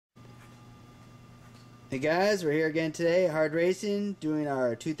Hey guys, we're here again today at Hardracing doing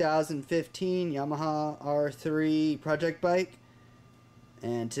our 2015 Yamaha R3 project bike.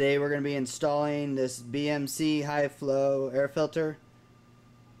 And today we're going to be installing this BMC high flow air filter.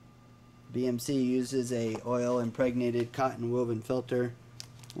 BMC uses a oil impregnated cotton woven filter,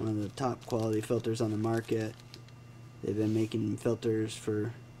 one of the top quality filters on the market. They've been making filters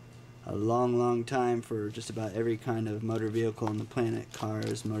for a long time for just about every kind of motor vehicle on the planet,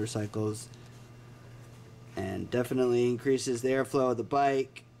 cars, motorcycles, and definitely increases the airflow of the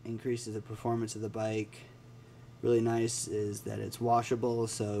bike, increases the performance of the bike. Really nice is that it's washable,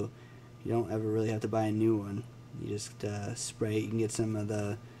 so you don't ever really have to buy a new one. You just spray it. You can get some of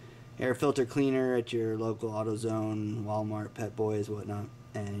the air filter cleaner at your local AutoZone, Walmart, Pet Boys, whatnot,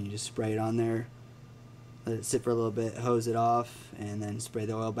 and you just spray it on there, let it sit for a little bit, hose it off, and then spray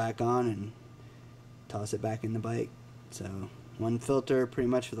the oil back on and toss it back in the bike. So one filter pretty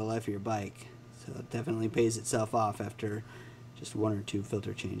much for the life of your bike. So it definitely pays itself off after just one or two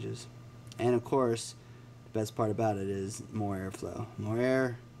filter changes. And of course, the best part about it is more airflow. More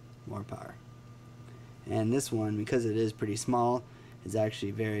air, more power. And this one, because it is pretty small, is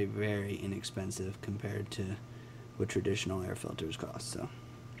actually very inexpensive compared to what traditional air filters cost. So,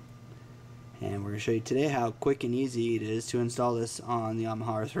 and we're going to show you today how quick and easy it is to install this on the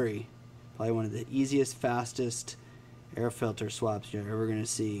Yamaha R3. Probably one of the easiest, fastest air filter swaps you're ever going to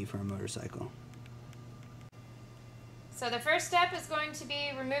see for a motorcycle. So the first step is going to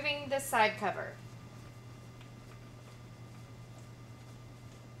be removing the side cover.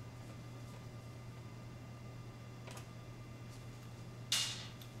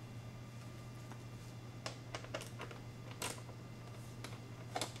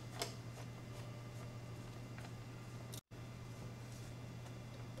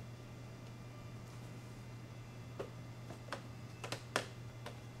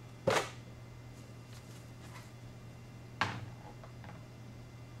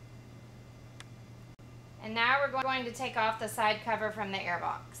 And now we're going to take off the side cover from the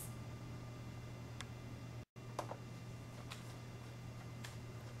airbox.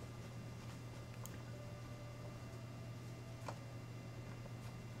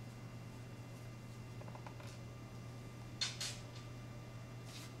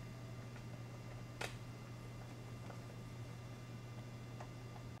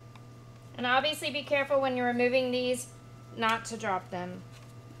 And obviously be careful when you're removing these not to drop them.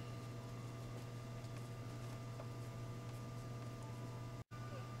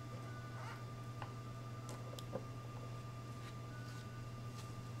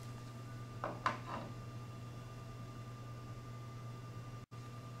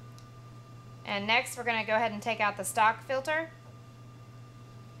 And next we're going to go ahead and take out the stock filter.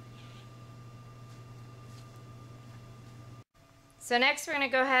 So next we're going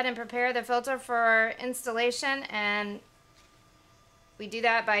to go ahead and prepare the filter for installation, and we do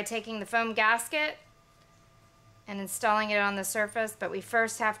that by taking the foam gasket and installing it on the surface, but we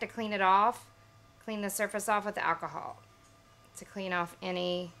first have to clean it off, clean the surface off with alcohol to clean off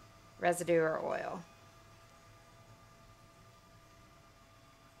any residue or oil.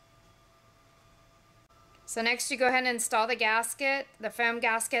 So next you go ahead and install the gasket, the foam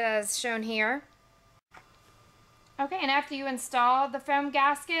gasket as shown here. Okay, and after you install the foam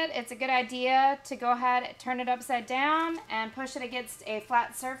gasket, it's a good idea to go ahead and turn it upside down and push it against a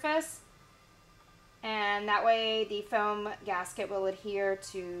flat surface. And that way the foam gasket will adhere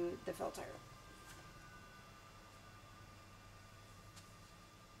to the filter.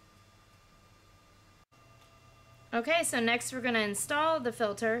 Okay, so next we're going to install the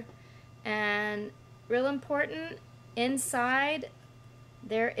filter, and real important, inside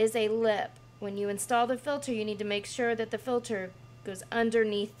there is a lip. When you install the filter, you need to make sure that the filter goes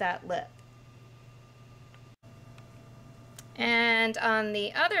underneath that lip. And on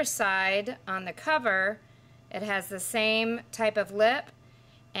the other side, on the cover, it has the same type of lip,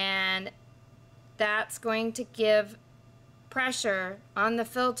 and that's going to give pressure on the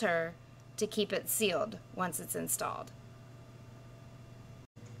filter to keep it sealed once it's installed.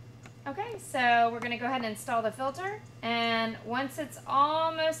 Okay, so we're going to go ahead and install the filter, and once it's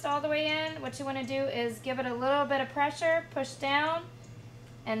almost all the way in, what you want to do is give it a little bit of pressure, push down,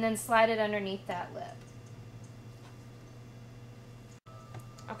 and then slide it underneath that lip.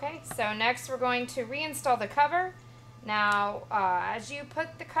 Okay, so next we're going to reinstall the cover. Now, as you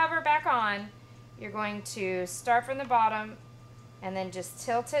put the cover back on, you're going to start from the bottom and then just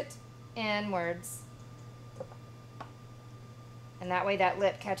tilt it inwards. And that way that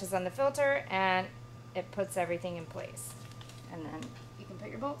lip catches on the filter and it puts everything in place. And then you can put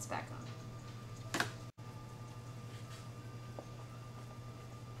your bolts back on.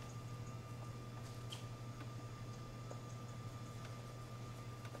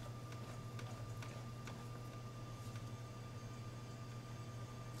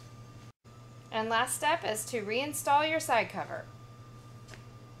 And last step is to reinstall your side cover.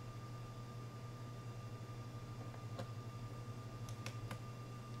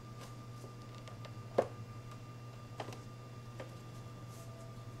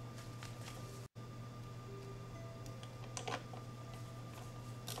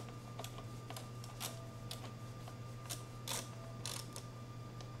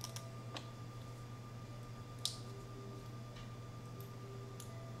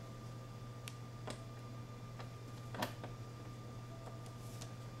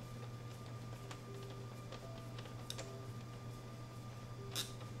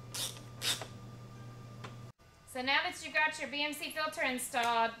 So now that you got your BMC filter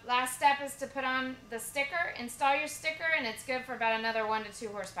installed, last step is to put on the sticker, install your sticker, and it's good for about another 1 to 2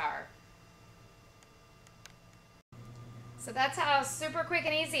 horsepower. So that's how super quick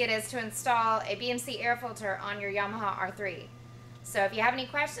and easy it is to install a BMC air filter on your Yamaha R3. So if you have any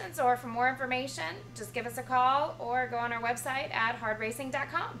questions or for more information, just give us a call or go on our website at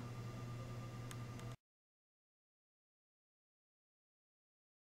hardracing.com.